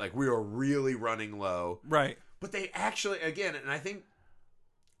Mary, right? Like, we are really running low. Right. But they actually, again, and I think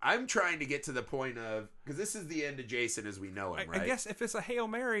I'm trying to get to the point of, because this is the end of Jason as we know him, right? I guess if it's a Hail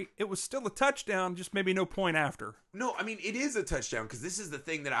Mary, it was still a touchdown, just maybe no point after. No, I mean, it is a touchdown, because this is the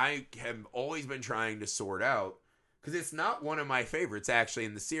thing that I have always been trying to sort out, because it's not one of my favorites, actually,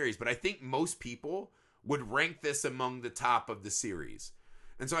 in the series, but I think most people would rank this among the top of the series.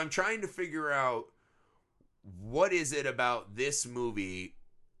 And so I'm trying to figure out, what is it about this movie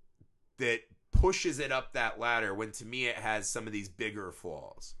that pushes it up that ladder when, to me, it has some of these bigger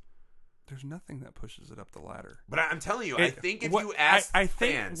flaws? There's nothing that pushes it up the ladder. But I'm telling you, I think if what- you ask I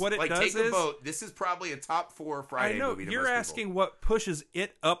think fans, what it like, does take a is- vote, this is probably a top 4 Friday I know movie to you're most asking people. what pushes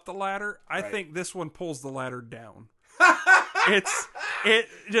it up the ladder. I Right. think this one pulls the ladder down. It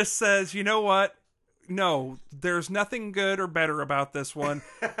just says, you know what? No, there's nothing good or better about this one.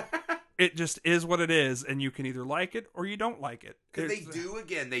 It just is what it is, and you can either like it or you don't like it. Because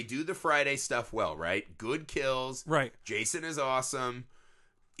they do the Friday stuff well, right? Good kills. Right. Jason is awesome.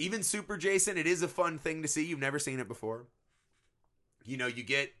 Even Super Jason, it is a fun thing to see. You've never seen it before. You know, you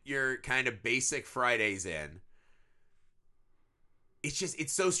get your kind of basic Fridays in.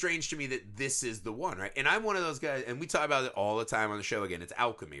 It's so strange to me that this is the one, right? And I'm one of those guys, and we talk about it all the time on the show again. It's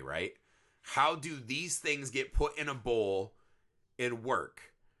alchemy, right? How do these things get put in a bowl and work?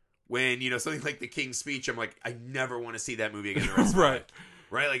 When, you know, something like The King's Speech, I'm like, I never want to see that movie again the rest of my life.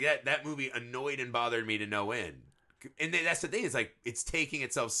 Right? Like, that movie annoyed and bothered me to no end. And that's the thing, is like, it's taking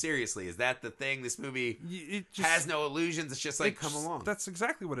itself seriously. Is that the thing? This movie has no illusions. It's just like, come along. That's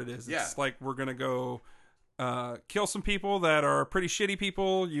exactly what it is. Yeah. It's like, we're going to go kill some people that are pretty shitty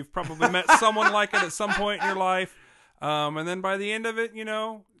people. You've probably met someone like it at some point in your life. And then by the end of it, you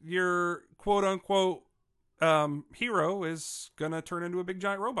know, your quote unquote hero is going to turn into a big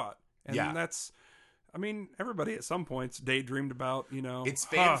giant robot. And that's, I mean, everybody at some points daydreamed about, you know. It's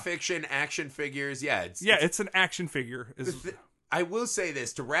fan fiction, action figures. Yeah. It's an action figure. I will say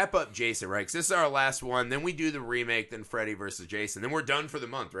this to wrap up Jason, right? Because this is our last one. Then we do the remake, then Freddy versus Jason. Then we're done for the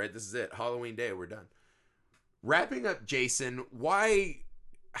month, right? This is it. Halloween Day, we're done. Wrapping up Jason,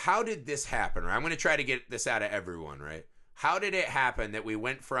 how did this happen? Right? I'm going to try to get this out of everyone, right? How did it happen that we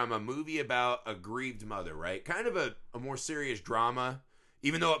went from a movie about a grieved mother, right? Kind of a more serious drama,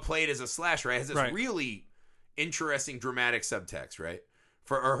 even though it played as a slash, right? It has this really interesting dramatic subtext, right?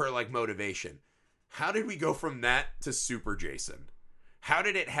 For her, like, motivation. How did we go from that to Super Jason? How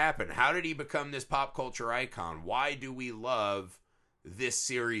did it happen? How did he become this pop culture icon? Why do we love this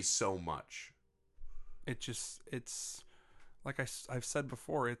series so much? It's like I've said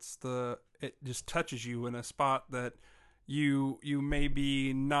before, it just touches you in a spot that you may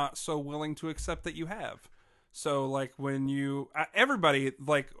be not so willing to accept that you have. So like when everybody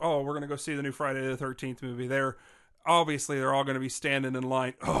like, oh, we're going to go see the new Friday the 13th movie. They're all going to be standing in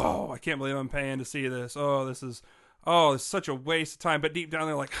line. Oh, I can't believe I'm paying to see this. It's such a waste of time. But deep down,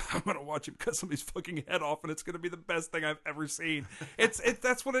 they're like, I'm going to watch it cut somebody's fucking head off, and it's going to be the best thing I've ever seen.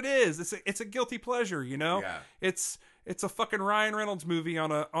 That's what it is. It's a guilty pleasure, you know? Yeah. It's a fucking Ryan Reynolds movie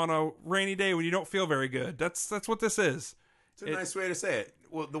on a rainy day when you don't feel very good. That's what this is. It's a nice way to say it.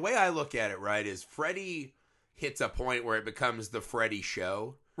 Well, the way I look at it, right, is Freddy hits a point where it becomes the Freddy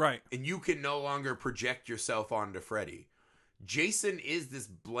show. Right. And you can no longer project yourself onto Freddy. Jason is this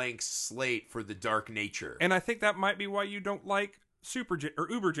blank slate for the dark nature. And I think that might be why you don't like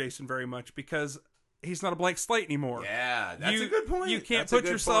Uber Jason very much, because he's not a blank slate anymore. Yeah, that's a good point. You can't That's a put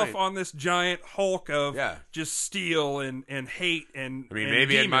good yourself point. on this giant hulk of Yeah. just steel and hate and I mean, and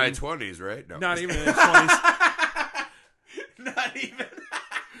maybe in my demon. 20s, right? No. Not even in his 20s. Not even.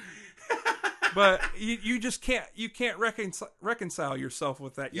 But you just can't reconcile yourself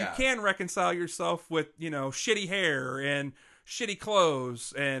with that. Yeah. You can reconcile yourself with, shitty hair and shitty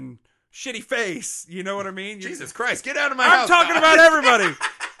clothes and shitty face. You know what I mean? Jesus Christ, get out of my I'm house. talking about everybody.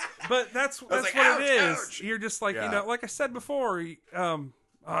 But that's like, what ouch, it is. ouch. You're just like, Yeah. like I said before,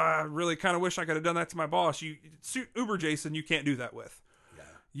 I really kind of wish I could have done that to my boss. Uber Jason, you can't do that with.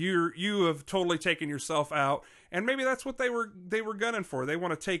 You have totally taken yourself out, and maybe that's what they were gunning for. They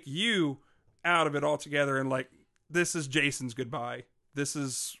want to take you out of it altogether, and like, this is Jason's goodbye. This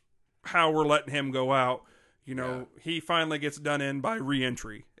is how we're letting him go out. He finally gets done in by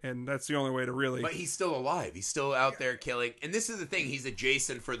re-entry, and that's the only way to really. But he's still alive. He's still out there killing. And this is the thing. He's a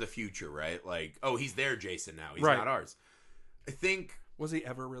Jason for the future, right? Like, oh, he's their Jason now. He's Right. not ours. I think. Was he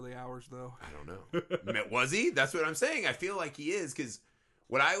ever really ours, though? I don't know. Was he? That's what I'm saying. I feel like he is, because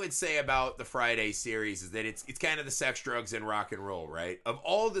what I would say about the Friday series is that it's kind of the sex, drugs, and rock and roll, right? Of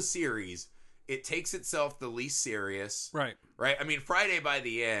all the series, it takes itself the least serious. Right. Right? I mean, Friday by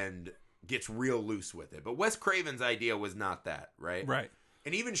the end gets real loose with it. But Wes Craven's idea was not that, right? Right.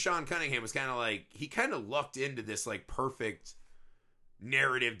 And even Sean Cunningham was kind of like, he kind of lucked into this like perfect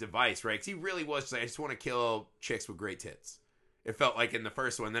narrative device, right? Because he really was just like, I just want to kill chicks with great tits. It felt like in the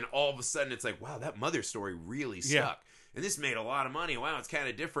first one. Then all of a sudden it's like, wow, that mother story really stuck. Yeah. And this made a lot of money. Wow, it's kind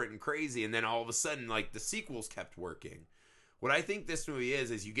of different and crazy. And then all of a sudden, like, the sequels kept working. What I think this movie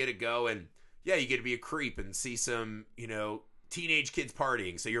is you get to go and, yeah, you get to be a creep and see some, teenage kids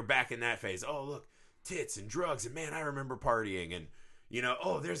partying. So you're back in that phase. Oh, look, tits and drugs. And, man, I remember partying. And,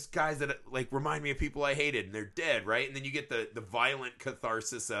 oh, there's guys that, like, remind me of people I hated. And they're dead, right? And then you get the violent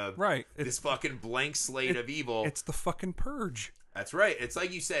catharsis of Right. this fucking blank slate of evil. It's the fucking purge. That's right. It's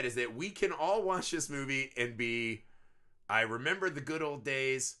like you said, is that we can all watch this movie and be... I remember the good old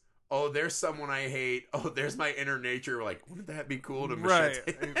days. Oh, there's someone I hate. Oh, there's my inner nature. Like, wouldn't that be cool to Right.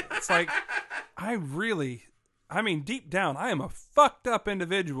 It's like, deep down, I am a fucked up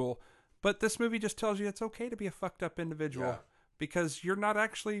individual, but this movie just tells you it's okay to be a fucked up individual. Yeah. Because you're not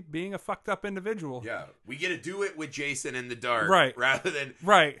actually being a fucked up individual. Yeah. We get to do it with Jason in the dark. Right. Rather than...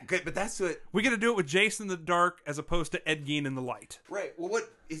 Right. Okay, but that's what... We get to do it with Jason in the dark as opposed to Ed Gein in the light. Right. Well,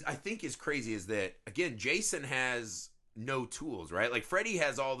 what I think is crazy is that, again, Jason has... no tools, right? Like Freddy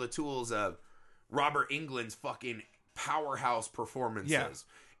has all the tools of Robert Englund's fucking powerhouse performances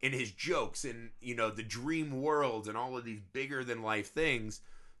and his jokes and the dream worlds and all of these bigger than life things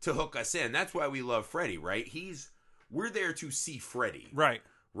to hook us in. That's why we love Freddy, right? We're there to see Freddy, right?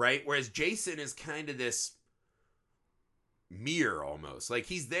 Whereas Jason is kind of this mirror almost. Like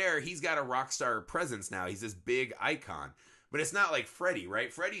he's there, he's got a rock star presence now. He's this big icon, but it's not like Freddy,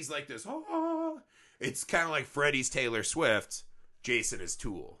 right? Freddy's like this. It's kind of like Freddy's Taylor Swift. Jason is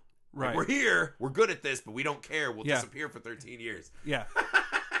Tool. Right. Like, we're here. We're good at this, but we don't care. We'll Yeah. disappear for 13 years. Yeah.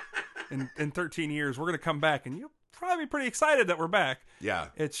 in 13 years, we're going to come back, and you'll probably be pretty excited that we're back. Yeah.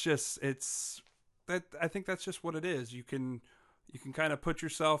 I think that's just what it is. You can kind of put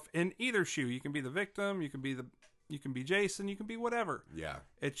yourself in either shoe. You can be the victim. You can be Jason. You can be whatever. Yeah.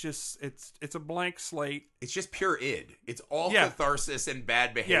 It's a blank slate. It's just pure id. It's all catharsis and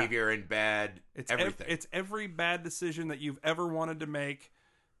bad behavior and bad everything. It's every bad decision that you've ever wanted to make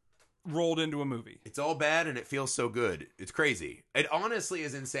rolled into a movie. It's all bad and it feels so good. It's crazy. It honestly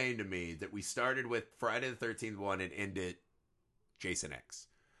is insane to me that we started with Friday the 13th one and ended Jason X.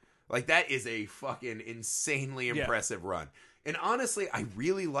 Like, that is a fucking insanely impressive run. And honestly, I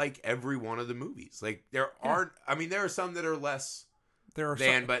really like every one of the movies. Like, there are some that are less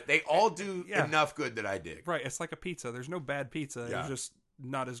but they all do enough good that I dig. Right. It's like a pizza. There's no bad pizza. Yeah. There's just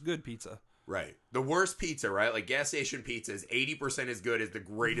not as good pizza. Right. The worst pizza, right? Like, gas station pizza is 80% as good as the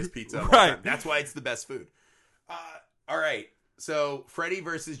greatest pizza of all Right. time. That's why it's the best food. All right. So, Freddy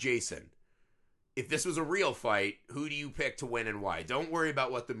versus Jason. If this was a real fight, who do you pick to win and why? Don't worry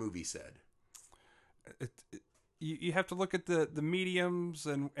about what the movie said. You have to look at the mediums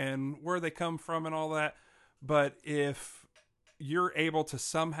and where they come from and all that. But if you're able to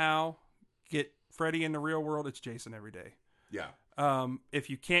somehow get Freddy in the real world, it's Jason every day. Yeah. If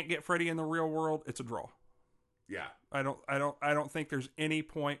you can't get Freddy in the real world, it's a draw. Yeah. I don't think there's any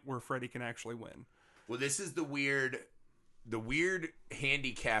point where Freddy can actually win. Well, this is the weird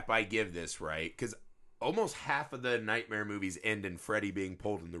handicap I give this, right? Because almost half of the Nightmare movies end in Freddy being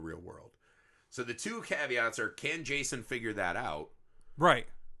pulled in the real world. So the two caveats are, can Jason figure that out? Right.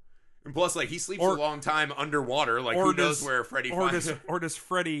 And plus, like, he sleeps a long time underwater. Like, who knows where Freddy finds him? Or does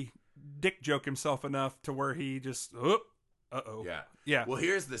Freddy dick joke himself enough to where he just Yeah. yeah. Well,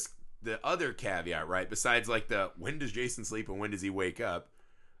 here's the other caveat, right? Besides like when does Jason sleep and when does he wake up?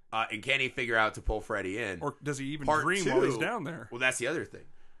 And can he figure out to pull Freddy in? Or does he even Part dream two, while he's down there? Well, that's the other thing.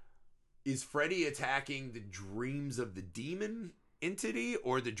 Is Freddy attacking the dreams of the demon entity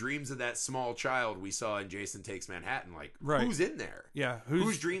or the dreams of that small child we saw in Jason Takes Manhattan? Like, Right. who's in there? Yeah,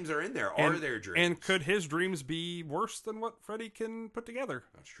 Whose dreams are in there? Are there dreams? And could his dreams be worse than what Freddy can put together?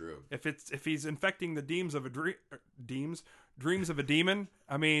 That's true. If he's infecting the dreams of a demon,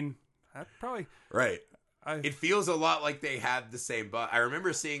 I mean, that probably Right. It feels a lot like they have the same I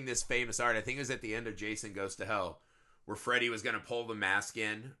remember seeing this famous art, I think it was at the end of Jason Goes to Hell, where Freddy was going to pull the mask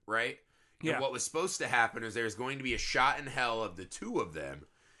in, right? Yeah. And what was supposed to happen is there's going to be a shot in hell of the two of them,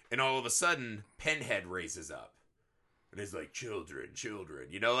 and all of a sudden, Pinhead raises up. And he's like, children,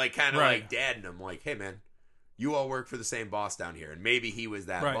 you know, like kind of Right. like dadding them, like, hey man, you all work for the same boss down here. And maybe he was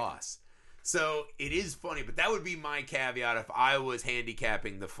that Right. boss. So it is funny, but that would be my caveat if I was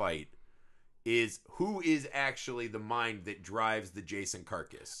handicapping the fight, is who is actually the mind that drives the Jason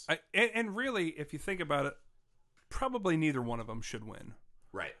carcass. And really, if you think about it, probably neither one of them should win.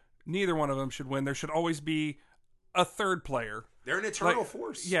 Right. Neither one of them should win. There should always be a third player. They're an eternal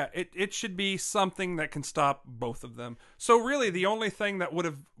force. Yeah, it should be something that can stop both of them. So really, the only thing that would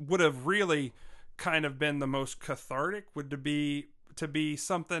have really kind of been the most cathartic would to be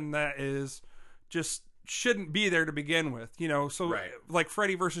something that is just shouldn't be there to begin with. You know, so Right. like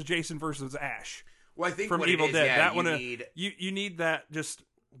Freddy versus Jason versus Ash Well, I think from what Evil it is, Dead. yeah, that you one need... you need that just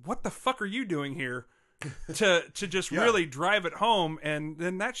what the fuck are you doing here? to just Yeah. really drive it home, and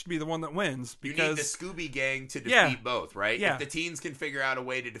then that should be the one that wins. You Because need the Scooby Gang to defeat Yeah. both, right? Yeah. If the teens can figure out a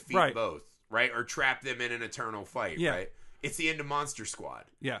way to defeat Right. both, right? Or trap them in an eternal fight, Yeah. right? It's the end of Monster Squad.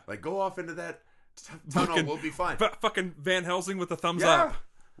 yeah, Like, go off into that tunnel, Fucking- we'll be fine. fucking Van Helsing with the thumbs Yeah. up.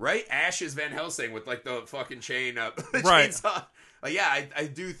 Right? Ash is Van Helsing with, like, the fucking chain up. Right. Chainsaw. Like, yeah, I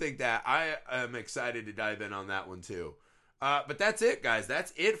do think that. I am excited to dive in on that one, too. But that's it, guys.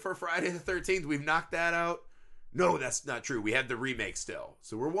 That's it for Friday the 13th. We've knocked that out. No, that's not true. We have the remake still.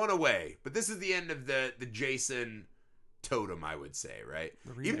 So we're one away. But this is the end of the Jason totem, I would say, right?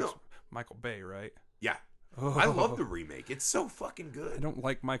 The Even remake's though, Michael Bay, right? yeah. Oh. I love the remake. It's so fucking I good. don't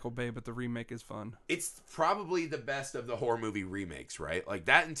like Michael Bay, but the remake is fun. It's probably the best of the horror movie remakes, right? Like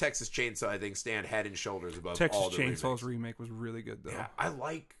that and Texas Chainsaw, I think, stand head and shoulders above Texas all the Chainsaw's remakes. remake was really good, though. Yeah,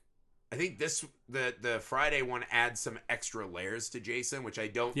 I think this the Friday one adds some extra layers to Jason, which I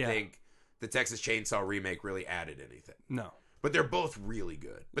don't Yeah. think the Texas Chainsaw remake really added anything. No. But they're both really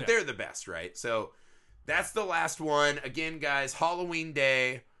good. But Yeah. they're the best, right? So that's the last one. Again, guys, Halloween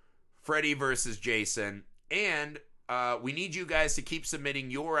Day, Freddy versus Jason. And we need you guys to keep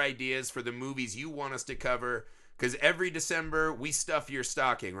submitting your ideas for the movies you want us to cover. Because every December, we stuff your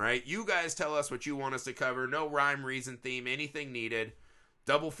stocking, right? You guys tell us what you want us to cover. No rhyme, reason, theme, anything needed.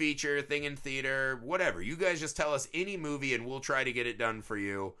 Double feature, thing in theater, whatever. You guys just tell us any movie and we'll try to get it done for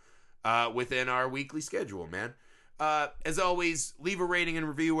you within our weekly schedule, man. As always, leave a rating and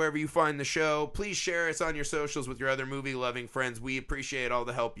review wherever you find the show. Please share us on your socials with your other movie-loving friends. We appreciate all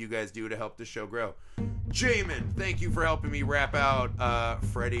the help you guys do to help this show grow. Jamin, thank you for helping me wrap out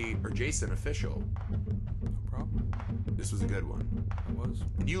Freddy or Jason Official. No problem. This was a good one. It was.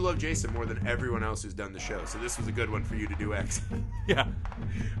 And you love Jason more than everyone else who's done the show, so this was a good one for you to do X. Yeah.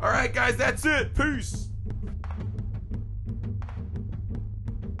 All right, guys, that's it. Peace.